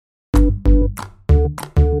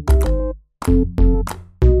Hey,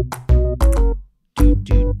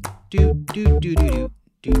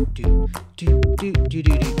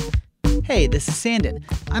 this is Sandon.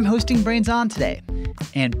 I'm hosting Brains On today.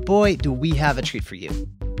 And boy, do we have a treat for you.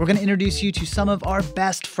 We're going to introduce you to some of our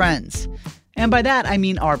best friends. And by that, I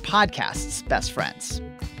mean our podcast's best friends.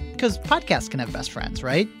 Because podcasts can have best friends,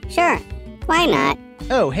 right? Sure. Why not?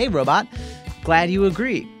 Oh, hey, Robot. Glad you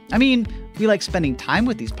agree. I mean, we like spending time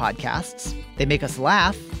with these podcasts. They make us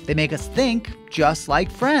laugh. They make us think, just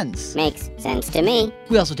like friends. Makes sense to me.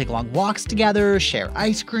 We also take long walks together, share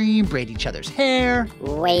ice cream, braid each other's hair.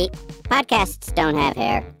 Wait, podcasts don't have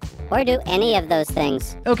hair. Or do any of those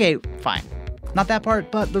things. Okay, fine. Not that part,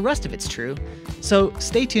 but the rest of it's true. So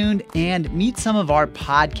stay tuned and meet some of our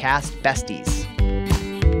podcast besties.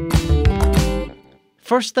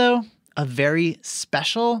 First, though, a very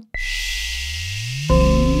special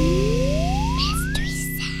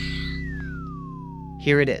mystery sound.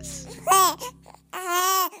 Here it is.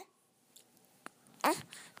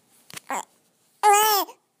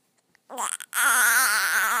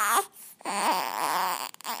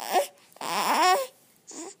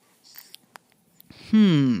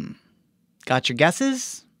 Got your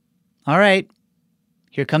guesses? All right.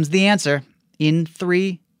 Here comes the answer in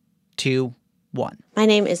 3, 2, 1. My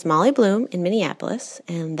name is Molly Bloom in Minneapolis,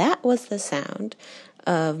 and that was the sound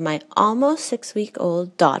of my almost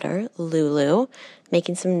 6-week-old daughter, Lulu,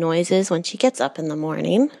 making some noises when she gets up in the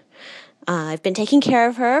morning. I've been taking care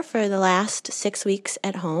of her for the last 6 weeks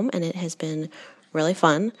at home, and it has been really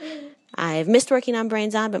fun. I've missed working on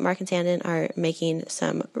Brains On, but Mark and Sandon are making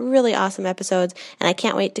some really awesome episodes, and I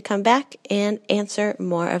can't wait to come back and answer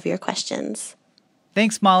more of your questions.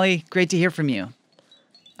 Thanks, Molly. Great to hear from you.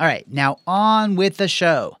 All right, now on with the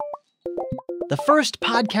show. The first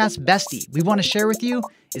podcast bestie we want to share with you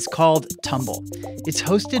is called Tumble. It's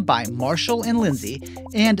hosted by Marshall and Lindsay,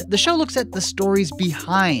 and the show looks at the stories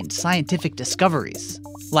behind scientific discoveries,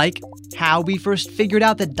 like how we first figured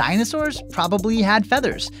out that dinosaurs probably had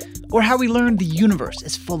feathers, or how we learned the universe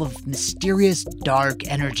is full of mysterious dark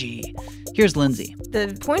energy. Here's Lindsay.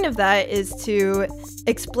 The point of that is to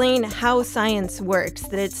explain how science works,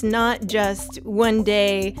 that it's not just one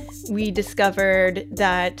day we discovered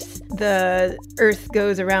that the Earth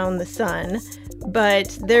goes around the sun,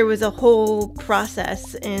 but there was a whole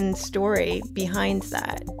process and story behind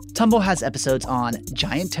that. Tumble has episodes on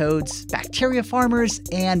giant toads, bacteria farmers,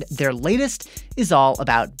 and their latest is all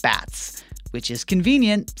about bats, which is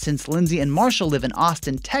convenient since Lindsay and Marshall live in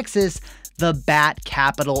Austin, Texas, the bat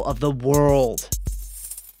capital of the world.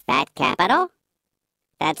 Bat capital?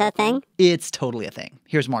 That's a thing? It's totally a thing.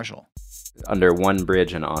 Here's Marshall. Under one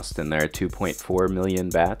bridge in Austin, there are 2.4 million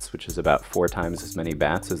bats, which is about 4 times as many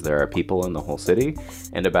bats as there are people in the whole city,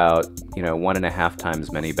 and about, 1.5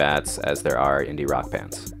 times many bats as there are indie rock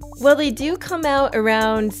bands. Well, they do come out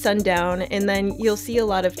around sundown, and then you'll see a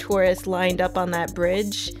lot of tourists lined up on that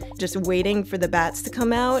bridge, just waiting for the bats to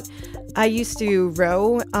come out. I used to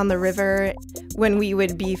row on the river. When we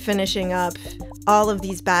would be finishing up, all of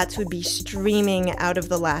these bats would be streaming out of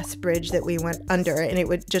the last bridge that we went under, and it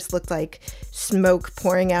would just look like smoke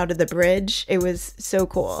pouring out of the bridge. It was so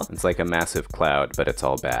cool. It's like a massive cloud, but it's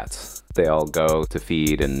all bats. They all go to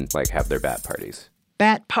feed and have their bat parties.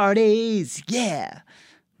 Bat parties, yeah.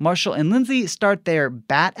 Marshall and Lindsay start their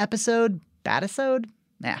bat episode. Batisode?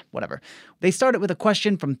 Nah, whatever. They start it with a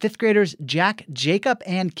question from 5th graders Jack, Jacob,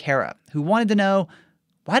 and Kara, who wanted to know,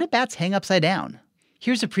 why do bats hang upside down?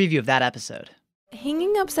 Here's a preview of that episode.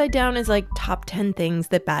 Hanging upside down is like top 10 things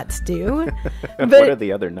that bats do. What are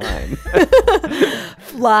the other 9?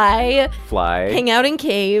 Fly. Fly. Hang out in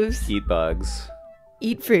caves. Eat bugs.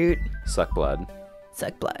 Eat fruit. Suck blood.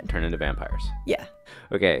 Suck blood. Turn into vampires. Yeah.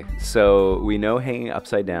 Okay, so we know hanging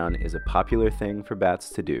upside down is a popular thing for bats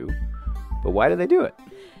to do, but why do they do it?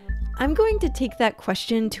 I'm going to take that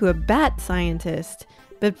question to a bat scientist,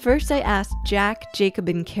 but first I asked Jack, Jacob,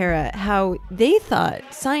 and Kara how they thought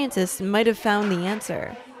scientists might have found the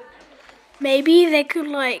answer. Maybe they could,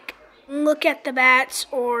 look at the bats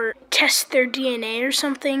or test their DNA or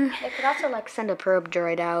something. They could also, send a probe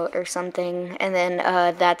droid out or something, and then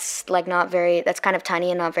that's kind of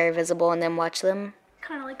tiny and not very visible, and then watch them.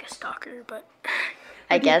 Kind of like a stalker, but...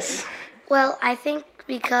 I guess. Well, I think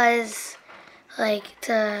because,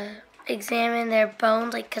 to examine their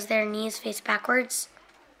bones, because their knees face backwards.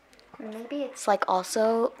 Maybe it's,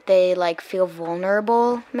 also they, feel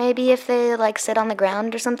vulnerable, maybe, if they, sit on the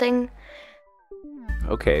ground or something.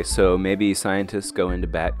 Okay, so maybe scientists go into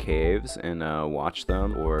bat caves and watch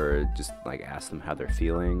them, or just ask them how they're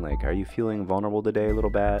feeling. Are you feeling vulnerable today, little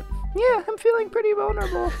bat? Yeah, I'm feeling pretty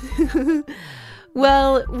vulnerable.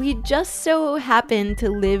 Well, we just so happen to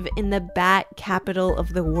live in the bat capital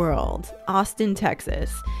of the world, Austin,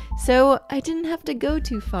 Texas. So I didn't have to go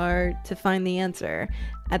too far to find the answer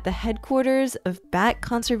at the headquarters of Bat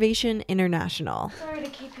Conservation International. Sorry to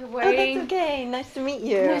keep you Oh, waiting. that's okay. Nice to meet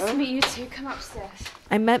you. Nice to meet you too. Come upstairs.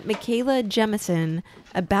 I met Michaela Jemison,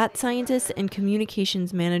 a bat scientist and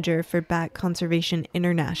communications manager for Bat Conservation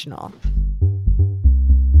International.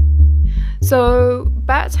 So,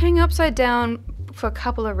 bats hang upside down for a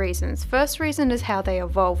couple of reasons. First reason is how they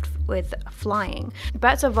evolved with flying.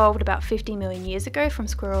 Bats evolved about 50 million years ago from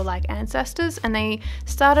squirrel-like ancestors, and they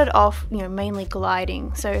started off, mainly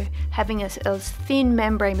gliding, so having a thin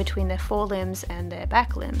membrane between their forelimbs and their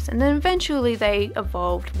back limbs. And then eventually they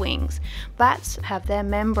evolved wings. Bats have their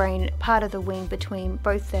membrane part of the wing between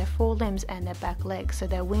both their forelimbs and their back legs, so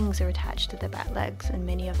their wings are attached to their back legs, and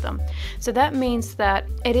many of them. So that means that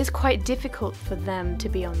it is quite difficult for them to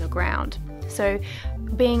be on the ground. So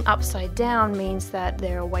being upside down means that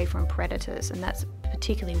they're away from predators, and that's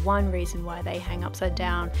particularly one reason why they hang upside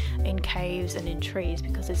down in caves and in trees,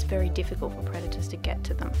 because it's very difficult for predators to get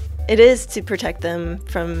to them. It is to protect them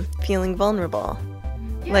from feeling vulnerable.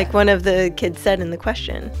 Yeah. Like one of the kids said in the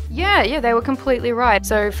question. Yeah, they were completely right.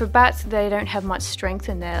 So for bats, they don't have much strength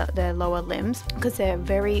in their lower limbs because they're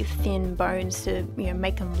very thin bones to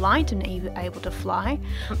make them light and able to fly.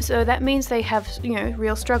 So that means they have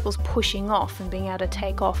real struggles pushing off and being able to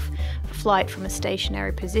take off flight from a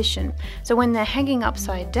stationary position. So when they're hanging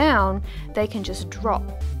upside down, they can just drop.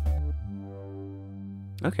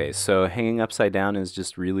 Okay, so hanging upside down is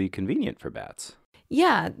just really convenient for bats.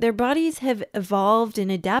 Yeah, their bodies have evolved and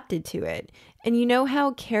adapted to it. And you know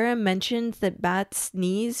how Kara mentioned that bats'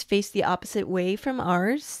 knees face the opposite way from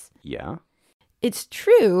ours? Yeah. It's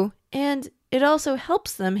true, and it also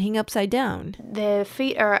helps them hang upside down. Their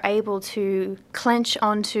feet are able to clench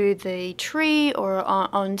onto the tree or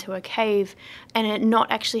onto a cave and it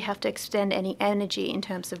not actually have to extend any energy in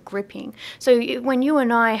terms of gripping. So when you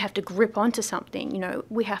and I have to grip onto something,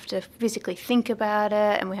 we have to physically think about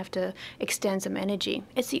it and we have to extend some energy.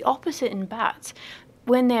 It's the opposite in bats.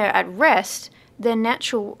 When they're at rest, their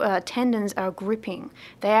natural tendons are gripping.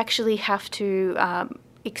 They actually have to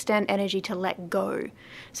extend energy to let go.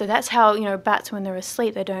 So that's how, bats, when they're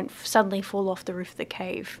asleep, they don't suddenly fall off the roof of the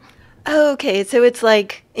cave. Oh, okay. So it's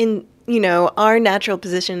like our natural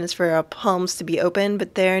position is for our palms to be open,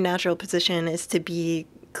 but their natural position is to be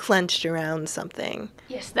clenched around something.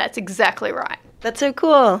 Yes, that's exactly right. That's so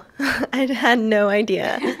cool. I had no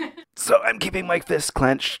idea. So I'm keeping my fists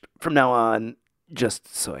clenched from now on,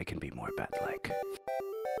 just so I can be more bat-like.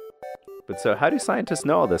 But so how do scientists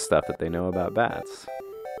know all this stuff that they know about bats?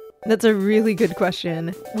 That's a really good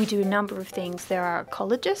question. We do a number of things. There are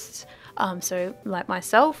ecologists, so like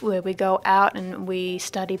myself, where we go out and we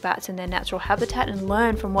study bats in their natural habitat and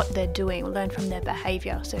learn from what they're doing, learn from their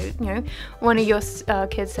behavior. So, one of your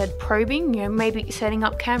kids said probing, maybe setting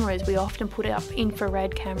up cameras. We often put up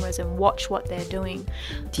infrared cameras and watch what they're doing.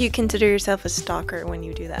 Do you consider yourself a stalker when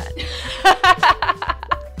you do that?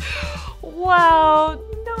 Well,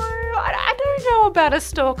 no, I don't know about a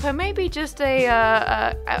stalker. Maybe just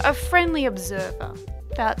a friendly observer.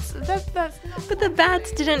 That's But the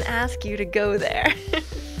bats didn't ask you to go there.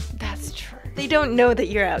 That's true. They don't know that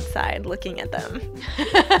you're outside looking at them.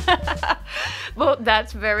 Well,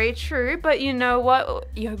 that's very true, but you know what?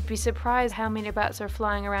 You'd be surprised how many bats are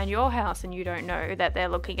flying around your house and you don't know that they're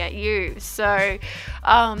looking at you. So,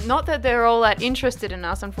 not that they're all that interested in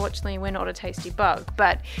us. Unfortunately, we're not a tasty bug,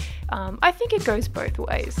 but I think it goes both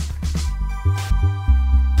ways.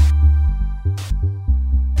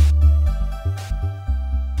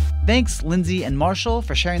 Thanks, Lindsay and Marshall,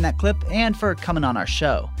 for sharing that clip and for coming on our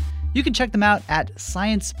show. You can check them out at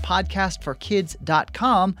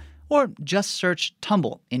sciencepodcastforkids.com or just search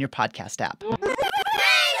Tumble in your podcast app.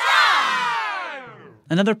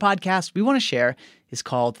 Another podcast we want to share is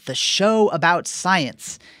called The Show About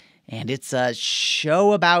Science, and it's a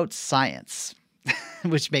show about science,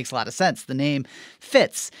 which makes a lot of sense. The name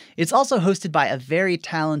fits. It's also hosted by a very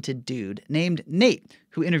talented dude named Nate,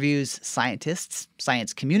 who interviews scientists,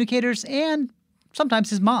 science communicators, and sometimes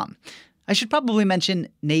his mom. I should probably mention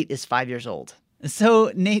Nate is 5 years old.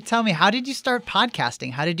 So, Nate, tell me, how did you start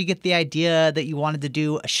podcasting? How did you get the idea that you wanted to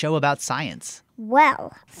do a show about science?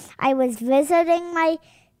 Well, I was visiting my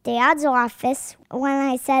dad's office when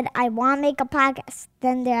I said, I want to make a podcast.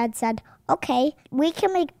 Then Dad said, okay, we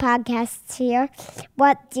can make podcasts here.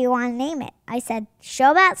 What do you want to name it? I said,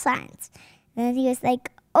 Show About Science. Then he was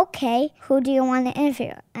like, okay, who do you want to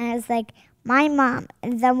interview? And I was like, my mom.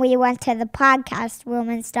 And then we went to the podcast room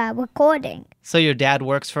and started recording. So your dad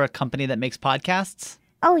works for a company that makes podcasts?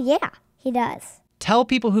 Oh, yeah, he does. Tell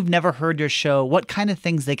people who've never heard your show what kind of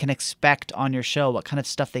things they can expect on your show, what kind of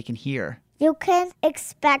stuff they can hear. You can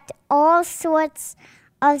expect all sorts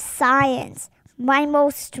of science. My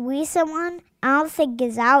most recent one, I don't think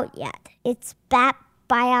is out yet. It's bat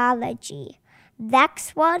biology.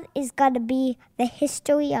 Next one is going to be the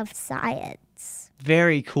history of science.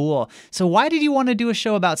 Very cool. So why did you want to do a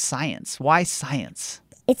show about science? Why science?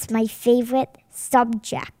 It's my favorite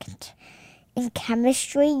subject. In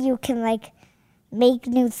chemistry, you can make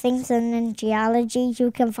new things, and in geology,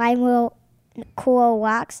 you can find real cool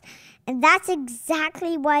rocks. And that's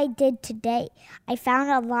exactly what I did today. I found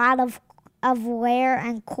a lot of rare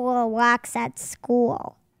and cool rocks at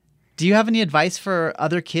school. Do you have any advice for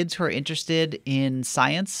other kids who are interested in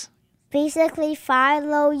science? Basically,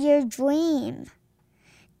 follow your dream.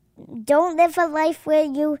 Don't live a life where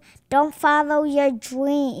you don't follow your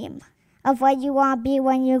dream of what you want to be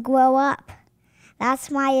when you grow up.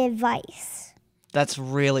 That's my advice. That's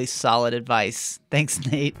really solid advice. Thanks,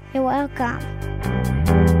 Nate. You're welcome.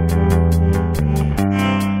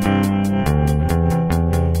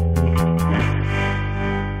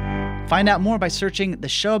 Find out more by searching The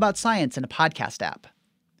Show About Science in a podcast app.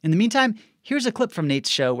 In the meantime, here's a clip from Nate's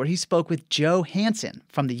show where he spoke with Joe Hansen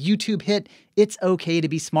from the YouTube hit It's Okay to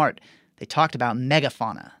Be Smart. They talked about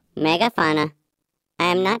megafauna. Megafauna? I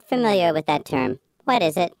am not familiar with that term. What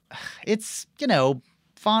is it? It's,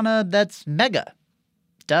 fauna that's mega.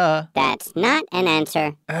 Duh. That's not an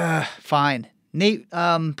answer. Fine. Nate,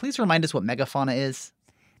 please remind us what megafauna is.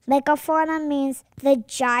 Megafauna means the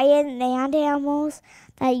giant land animals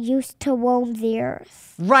that used to roam the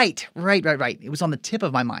earth. Right. It was on the tip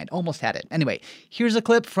of my mind. Almost had it. Anyway, here's a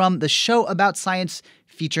clip from The Show About Science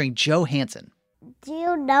featuring Joe Hansen. Do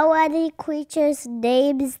you know any creatures'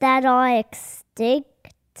 names that are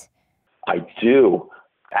extinct? I do.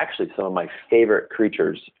 Actually, some of my favorite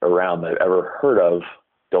creatures around that I've ever heard of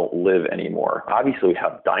don't live anymore. Obviously, we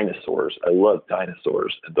have dinosaurs. I love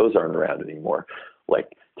dinosaurs. Those aren't around anymore,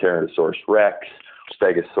 like Tyrannosaurus Rex,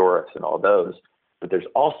 Stegosaurus, and all those. But there's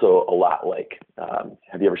also a lot like,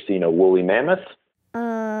 have you ever seen a woolly mammoth?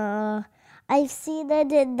 I've seen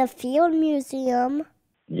it in the Field Museum.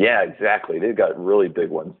 Yeah, exactly. They've got really big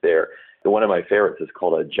ones there. One of my favorites is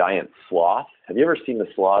called a giant sloth. Have you ever seen the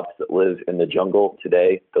sloths that live in the jungle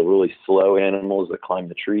today? The really slow animals that climb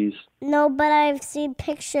the trees? No, but I've seen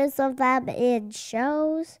pictures of them in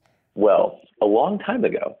shows. Well, a long time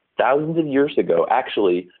ago, thousands of years ago,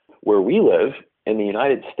 actually, where we live in the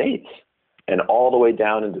United States and all the way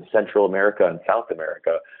down into Central America and South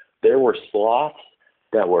America, there were sloths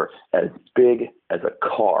that were as big as a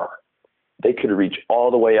car. They could reach all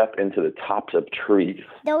the way up into the tops of trees.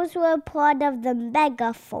 Those were part of the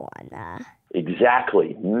megafauna.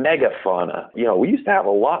 Exactly, megafauna. We used to have a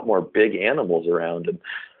lot more big animals around, and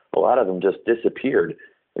a lot of them just disappeared.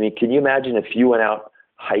 I mean, can you imagine if you went out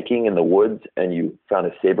hiking in the woods and you found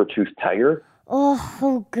a saber-toothed tiger?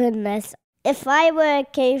 Oh, goodness. If I were a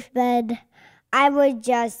caveman, I would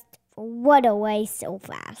just run away so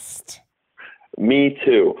fast. Me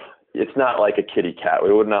too. It's not like a kitty cat.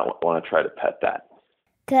 We would not want to try to pet that.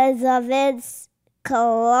 Because of its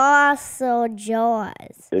colossal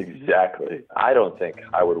jaws. Exactly. I don't think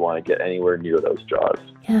I would want to get anywhere near those jaws.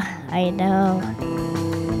 I know.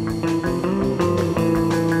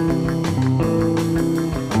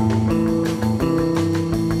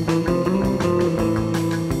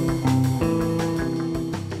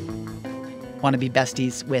 Want to be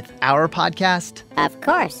besties with our podcast? Of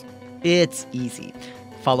course. It's easy.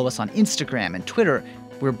 Follow us on Instagram and Twitter.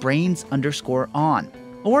 We're brains_on.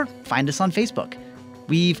 Or find us on Facebook.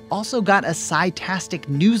 We've also got a sci-tastic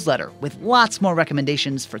newsletter with lots more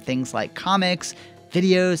recommendations for things like comics,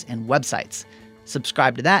 videos, and websites.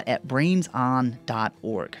 Subscribe to that at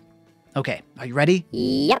brainson.org. Okay, are you ready?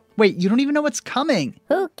 Yep. Wait, you don't even know what's coming.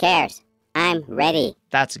 Who cares? I'm ready.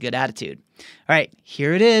 That's a good attitude. All right,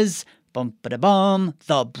 here it is. Bum-ba-da-bum,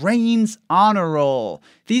 the Brains Honor Roll.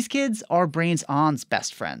 These kids are Brains On's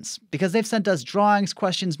best friends because they've sent us drawings,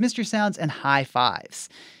 questions, mystery sounds, and high fives.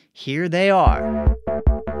 Here they are.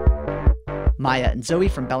 Maya and Zoe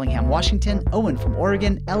from Bellingham, Washington, Owen from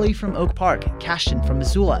Oregon, Ellie from Oak Park, Cashton from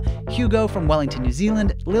Missoula, Hugo from Wellington, New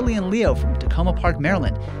Zealand, Lily and Leo from Tacoma Park,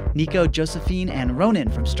 Maryland, Nico, Josephine, and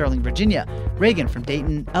Ronan from Sterling, Virginia, Reagan from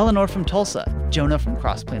Dayton, Eleanor from Tulsa, Jonah from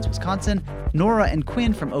Cross Plains, Wisconsin, Nora and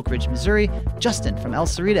Quinn from Oak Ridge, Missouri, Justin from El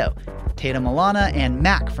Cerrito, Tatum Alana and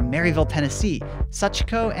Mac from Maryville, Tennessee,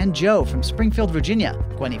 Sachiko and Joe from Springfield, Virginia,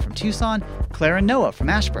 Gwenny from Tucson, Claire and Noah from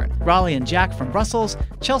Ashburn, Raleigh and Jack from Brussels,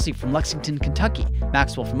 Chelsea from Lexington, Kentucky,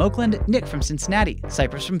 Maxwell from Oakland, Nick from Cincinnati,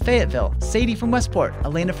 Cypress from Fayetteville, Sadie from Westport,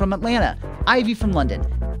 Elena from Atlanta, Ivy from London,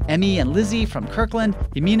 Emmy and Lizzie from Kirkland,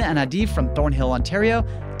 Yamina and Adif from Thornhill, Ontario,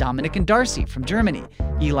 Dominic and Darcy from Germany,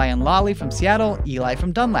 Eli and Lolly from Seattle, Eli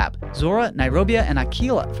from Dunlap, Zora, Nairobi, and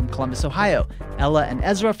Akila from Columbus, Ohio, Ella and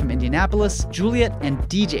Ezra from Indianapolis, Juliet and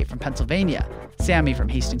DJ from Pennsylvania, Sammy from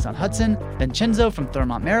Hastings-on-Hudson, Vincenzo from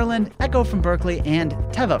Thurmont, Maryland, Echo from Berkeley, and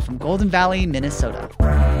Teva from Golden Valley, Minnesota.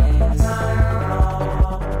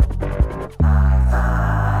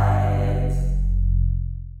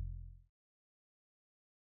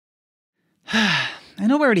 I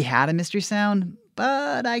know we already had a mystery sound,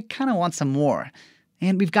 but I kind of want some more.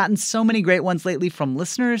 And we've gotten so many great ones lately from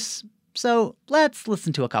listeners, so let's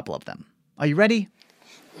listen to a couple of them. Are you ready?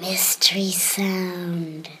 Mystery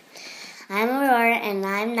sound. I'm Aurora and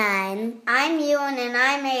I'm 9. I'm Ewan and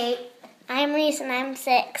I'm 8. I'm Reese and I'm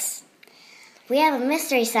 6. We have a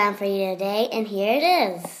mystery sound for you today, and here it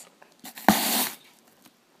is.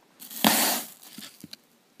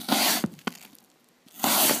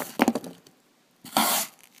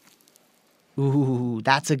 Ooh,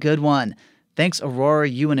 that's a good one. Thanks, Aurora,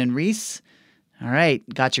 Ewan, and Reese. All right,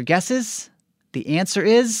 got your guesses? The answer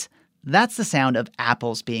is, that's the sound of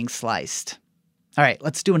apples being sliced. All right,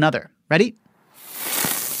 let's do another. Ready?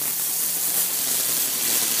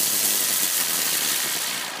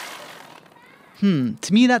 To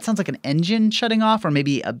me that sounds like an engine shutting off or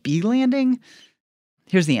maybe a bee landing.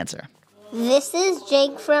 Here's the answer. This is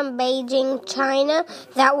Jake from Beijing, China.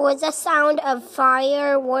 That was a sound of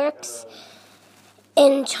fireworks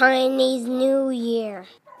in Chinese New Year.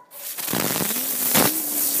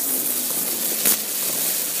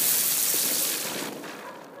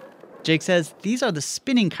 Jake says, these are the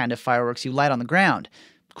spinning kind of fireworks you light on the ground.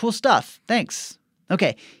 Cool stuff. Thanks.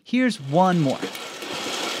 Okay, here's one more.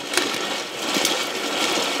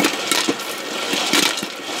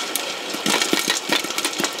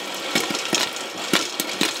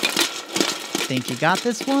 Think you got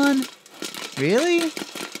this one? Really?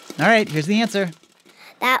 All right, here's the answer.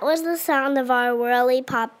 That was the sound of our Whirly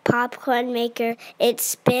Pop popcorn maker. It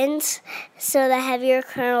spins so the heavier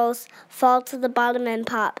kernels fall to the bottom and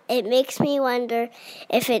pop. It makes me wonder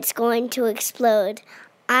if it's going to explode.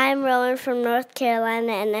 I'm Rowan from North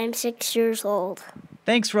Carolina, and I'm 6 years old.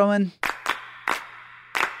 Thanks, Rowan.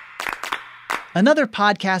 Another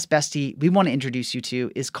podcast bestie we want to introduce you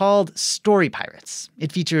to is called Story Pirates.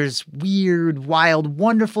 It features weird, wild,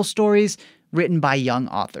 wonderful stories written by young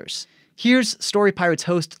authors. Here's Story Pirates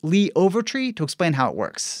host Lee Overtree to explain how it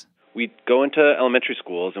works. We go into elementary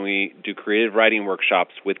schools and we do creative writing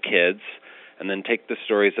workshops with kids and then take the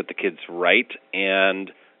stories that the kids write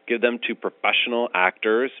and give them to professional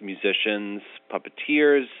actors, musicians,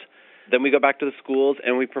 puppeteers. Then we go back to the schools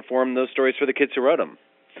and we perform those stories for the kids who wrote them.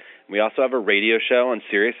 We also have a radio show on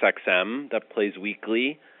Sirius XM that plays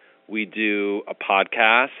weekly. We do a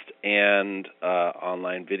podcast and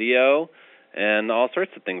online video and all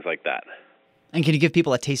sorts of things like that. And can you give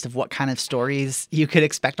people a taste of what kind of stories you could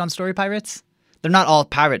expect on Story Pirates? They're not all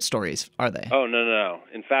pirate stories, are they? Oh, no.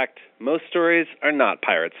 In fact, most stories are not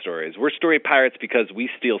pirate stories. We're story pirates because we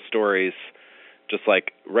steal stories just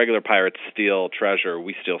like regular pirates steal treasure.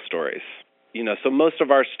 We steal stories. So most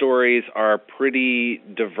of our stories are pretty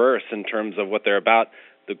diverse in terms of what they're about.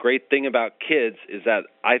 The great thing about kids is that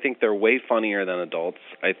I think they're way funnier than adults.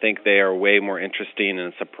 I think they are way more interesting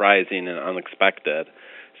and surprising and unexpected.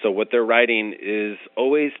 So what they're writing is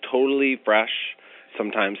always totally fresh,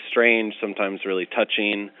 sometimes strange, sometimes really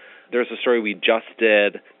touching. There's a story we just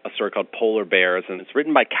did, a story called Polar Bears, and it's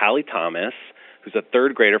written by Callie Thomas, who's a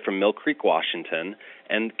third grader from Mill Creek, Washington.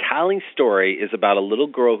 And Callie's story is about a little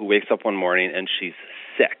girl who wakes up one morning and she's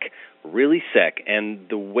sick, really sick. And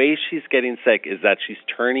the way she's getting sick is that she's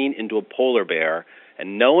turning into a polar bear,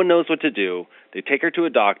 and no one knows what to do. They take her to a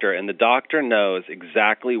doctor, and the doctor knows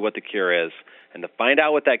exactly what the cure is. And to find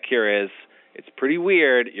out what that cure is, it's pretty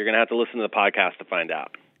weird. You're going to have to listen to the podcast to find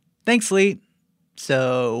out. Thanks, Lee.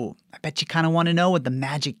 So I bet you kind of want to know what the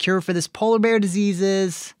magic cure for this polar bear disease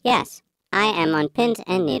is. Yes, I am on pins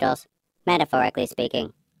and needles, metaphorically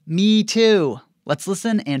speaking. Me too. Let's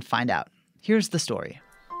listen and find out. Here's the story.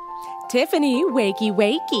 Tiffany, wakey,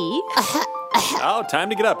 wakey. Oh, time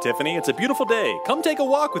to get up, Tiffany. It's a beautiful day. Come take a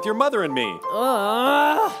walk with your mother and me.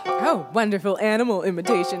 Oh, wonderful animal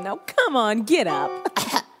imitation. Now, come on, get up.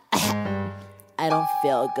 I don't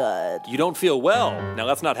feel good. You don't feel well. Now,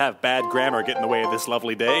 let's not have bad grammar get in the way of this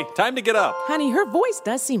lovely day. Time to get up. Honey, her voice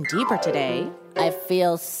does seem deeper today. I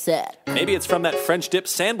feel sick. Maybe it's from that French dip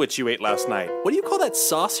sandwich you ate last night. What do you call that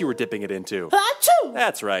sauce you were dipping it into? Achoo!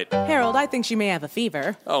 That's right. Harold, I think she may have a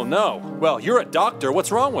fever. Oh, no. Well, you're a doctor.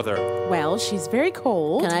 What's wrong with her? Well, she's very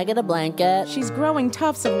cold. Can I get a blanket? She's growing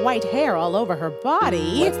tufts of white hair all over her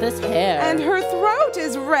body. What's this hair? And her throat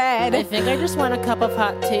is red. I think I just want a cup of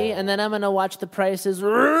hot tea, and then I'm gonna watch The Price is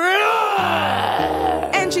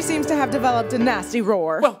Right. And she seems to have developed a nasty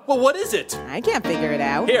roar. Well, what is it? I can't figure it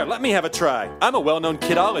out. Here, let me have a try. I'm a well-known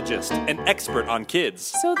kidologist, an expert on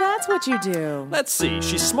kids. So that's what you do. Let's see.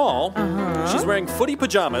 She's small. She's wearing footy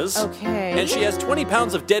pajamas. Okay. And she has 20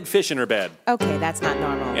 pounds of dead fish in her bed. Okay, that's not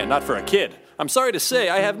normal. Yeah, not for a kid. I'm sorry to say,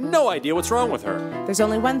 I have no idea what's wrong with her. There's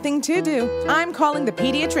only one thing to do. I'm calling the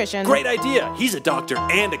pediatrician. Great idea. He's a doctor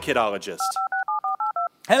and a kidologist.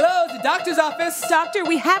 Hello, the doctor's office. Doctor,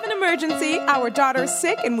 we have an emergency. Our daughter's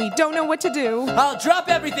sick and we don't know what to do. I'll drop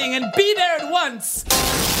everything and be there at once.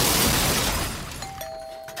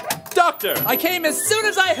 Doctor! I came as soon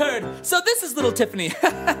as I heard. So this is little Tiffany.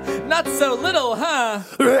 Not so little, huh?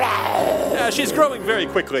 Yeah, she's growing very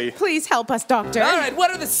quickly. Please help us, doctor. All right,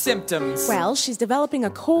 what are the symptoms? Well, she's developing a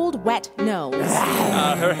cold, wet nose.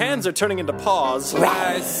 Her hands are turning into paws.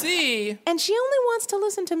 I see. And she only wants to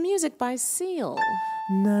listen to music by Seal.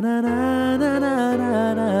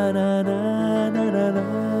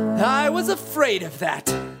 I was afraid of that.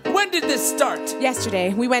 When did this start?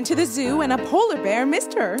 Yesterday, we went to the zoo and a polar bear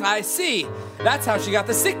missed her. I see. That's how she got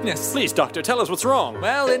the sickness. Please, doctor, tell us what's wrong.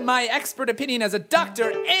 Well, in my expert opinion as a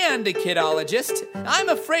doctor and a kidologist, I'm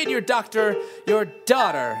afraid your daughter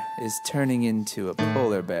is turning into a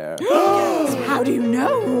polar bear. How do you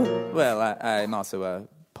know? Well, I'm also a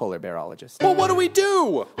polar bearologist. Well, what do we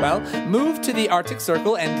do? Well, move to the Arctic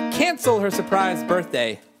Circle and cancel her surprise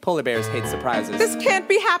birthday. Polar bears hate surprises. This can't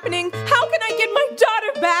be happening. How can I get my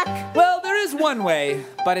daughter back? Well, there is one way,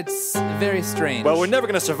 but it's very strange. Well, we're never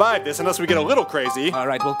going to survive this unless we get a little crazy. All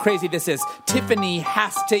right, well, crazy this is. Tiffany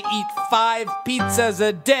has to eat 5 pizzas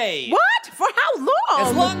a day. What? For how long?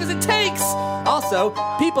 As long as it takes. Also,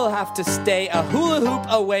 people have to stay a hula hoop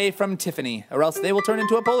away from Tiffany, or else they will turn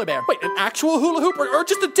into a polar bear. Wait, an actual hula hoop or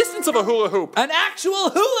just the distance of a hula hoop? An actual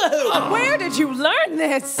hula hoop! Where did you learn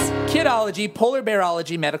this? Kidology, polar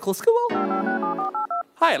bearology, medical school.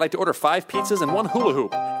 Hi, I'd like to order 5 pizzas and 1 hula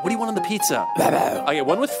hoop. What do you want on the pizza? I get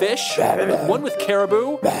 1 with fish, 1 with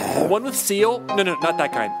caribou, 1 with seal. No, not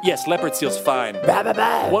that kind. Yes, leopard seal's fine.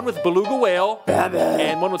 1 with beluga whale,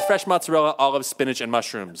 and 1 with fresh mozzarella, olives, spinach, and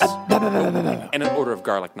mushrooms. And an order of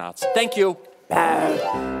garlic knots. Thank you.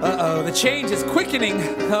 Uh-oh, the change is quickening.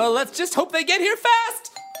 Let's just hope they get here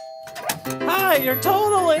fast. Hi, you're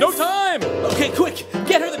totally... No time! Okay, quick,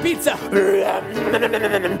 get her the pizza.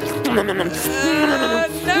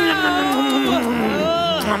 No!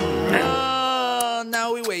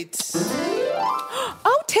 Now we wait.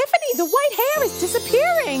 Oh, Tiffany, the white hair is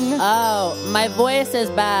disappearing. Oh, my voice is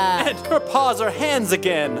back. And her paws are hands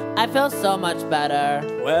again. I feel so much better.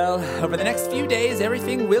 Well, over the next few days,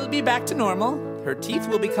 everything will be back to normal. Her teeth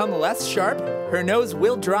will become less sharp. Her nose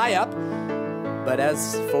will dry up. But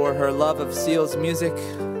as for her love of Seal's music,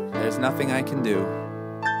 there's nothing I can do.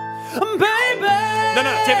 Baby! No,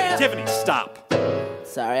 Tiffany, stop.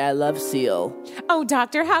 Sorry, I love Seal. Oh,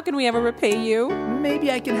 doctor, how can we ever repay you? Maybe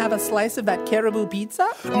I can have a slice of that caribou pizza?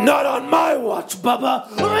 Not on my watch, Bubba!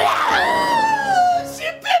 She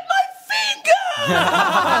bit my finger!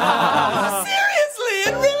 Seriously,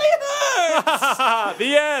 it really hurts!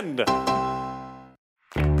 The end!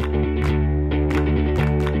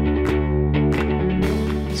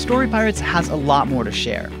 Story Pirates has a lot more to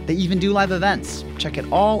share. They even do live events. Check it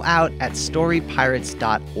all out at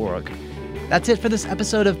storypirates.org. That's it for this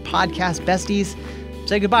episode of Podcast Besties.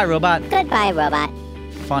 Say goodbye, Robot. Goodbye, Robot.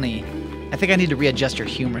 Funny. I think I need to readjust your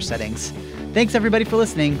humor settings. Thanks, everybody, for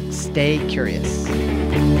listening. Stay curious.